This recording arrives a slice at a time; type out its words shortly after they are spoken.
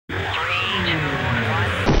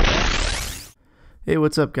Hey,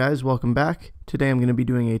 what's up guys? Welcome back. Today I'm going to be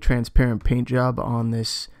doing a transparent paint job on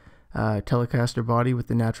this Telecaster body with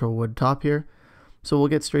the natural wood top here. So we'll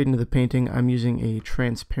get straight into the painting. I'm using a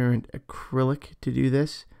transparent acrylic to do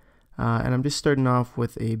this. And I'm just starting off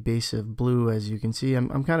with a base of blue. As you can see,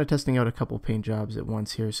 I'm kind of testing out a couple paint jobs at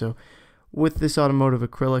once here. So with this automotive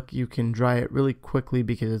acrylic, you can dry it really quickly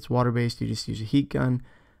because it's water-based. You just use a heat gun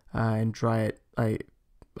and dry it.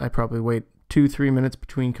 I probably wait 2-3 minutes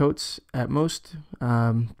between coats at most,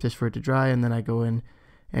 just for it to dry, and then I go in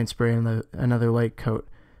and spray another light coat.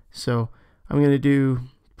 So I'm going to do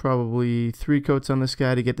probably 3 coats on this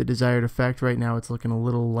guy to get the desired effect. Right now it's looking a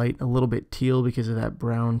little light, a little bit teal because of that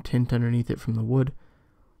brown tint underneath it from the wood.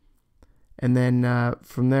 And then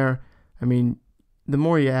from there, I mean, the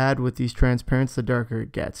more you add with these transparents, the darker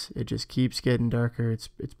it gets. It just keeps getting darker. It's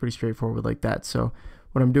pretty straightforward like that. So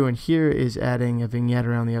what I'm doing here is adding a vignette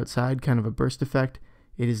around the outside, kind of a burst effect.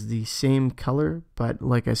 It is the same color, but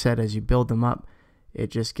like I said, as you build them up,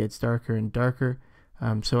 it just gets darker and darker.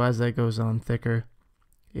 So as that goes on thicker,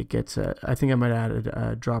 it gets, I think I might have added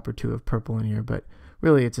a drop or 2 of purple in here, but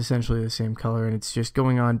really it's essentially the same color, and it's just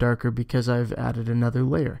going on darker because I've added another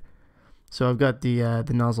layer. So I've got the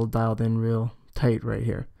nozzle dialed in real tight right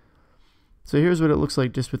here. So here's what it looks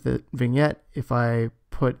like just with the vignette. If I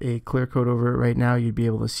put a clear coat over it right now, you'd be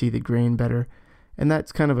able to see the grain better. And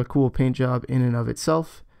that's kind of a cool paint job in and of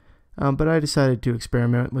itself. But I decided to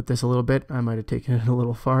experiment with this a little bit. I might have taken it a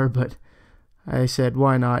little far, but I said,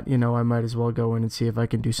 why not? You know, I might as well go in and see if I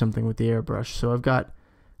can do something with the airbrush. So I've got,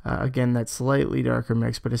 again, that slightly darker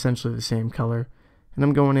mix, but essentially the same color. And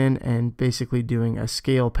I'm going in and basically doing a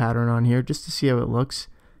scale pattern on here just to see how it looks.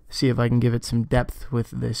 See if I can give it some depth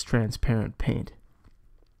with this transparent paint.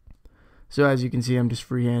 So as you can see, I'm just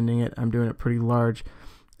freehanding it. I'm doing it pretty large.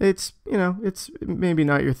 It's, you know, it's maybe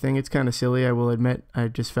not your thing. It's kind of silly, I will admit. I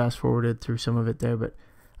just fast forwarded through some of it there, but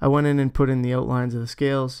I went in and put in the outlines of the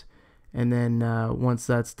scales. And then once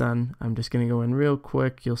that's done, I'm just going to go in real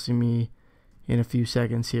quick. You'll see me in a few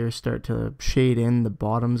seconds here start to shade in the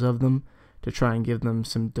bottoms of them to try and give them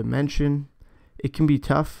some dimension. It can be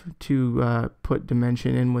tough to put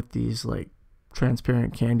dimension in with these like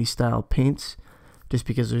transparent candy style paints just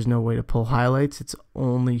because there's no way to pull highlights. It's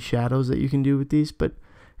only shadows that you can do with these, but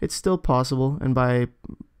it's still possible, and by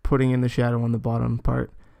putting in the shadow on the bottom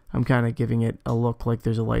part, I'm kind of giving it a look like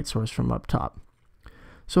there's a light source from up top.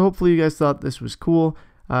 So hopefully you guys thought this was cool.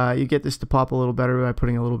 You get this to pop a little better by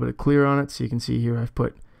putting a little bit of clear on it. So you can see here I've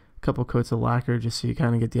put a couple coats of lacquer just so you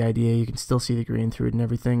kind of get the idea. You can still see the green through it and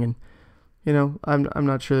everything, and you know, I'm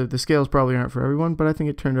not sure, the scales probably aren't for everyone, but I think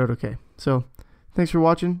it turned out okay. So thanks for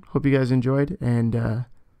watching. Hope you guys enjoyed, and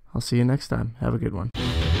I'll see you next time. Have a good one.